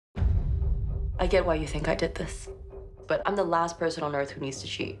I get why you think I did this. But I'm the last person on earth who needs to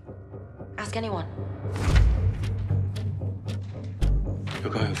cheat. Ask anyone. You're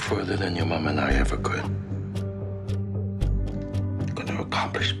going further than your mom and I ever could. You're going to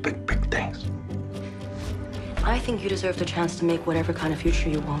accomplish big, big things. I think you deserve the chance to make whatever kind of future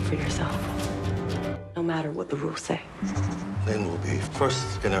you want for yourself. No matter what the rules say. Lynn will be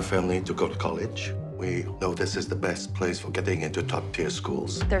first in our family to go to college. We know this is the best place for getting into top-tier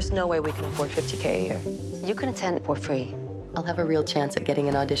schools. There's no way we can afford $50K a year. You can attend for free. I'll have a real chance at getting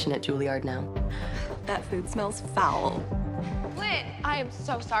an audition at Juilliard now. That food smells foul. Lynn, I am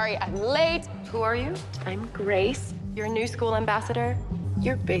so sorry I'm late. Who are you? I'm Grace, your new school ambassador.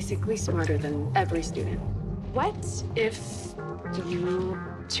 You're basically smarter than every student. What if you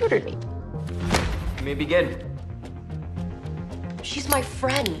tutored me? You may begin. She's my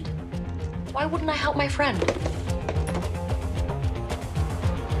friend. Why wouldn't I help my friend? It's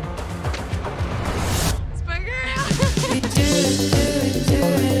my girl. This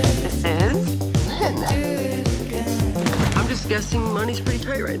is Lynn. I'm just guessing money's pretty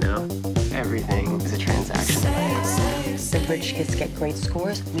tight right now. Everything is a transaction. The rich kids get great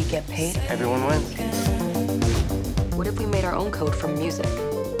scores, we get paid. Everyone wins. What if we made our own code from music?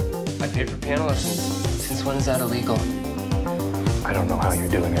 I paid for piano lessons. Since when is that illegal? I don't know how you're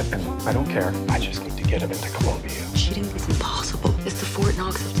doing it, and I don't care. I just need to get him into Colombia. Cheating is impossible. It's the Fort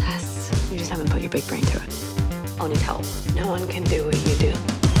Knox of tests. You just haven't put your big brain to it. I'll need help. No one can do what you do.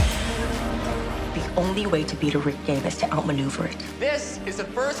 The only way to beat a rigged game is to outmaneuver it. This is a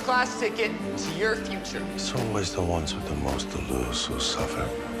first-class ticket to your future. It's always the ones with the most to lose who suffer.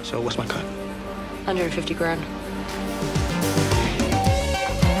 So what's my cut? 150 grand.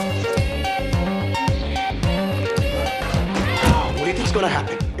 What do you think's gonna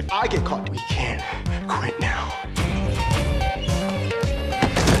happen if I get caught? We can't quit now.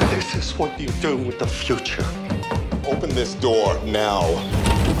 This is what you do with the future. Open this door now.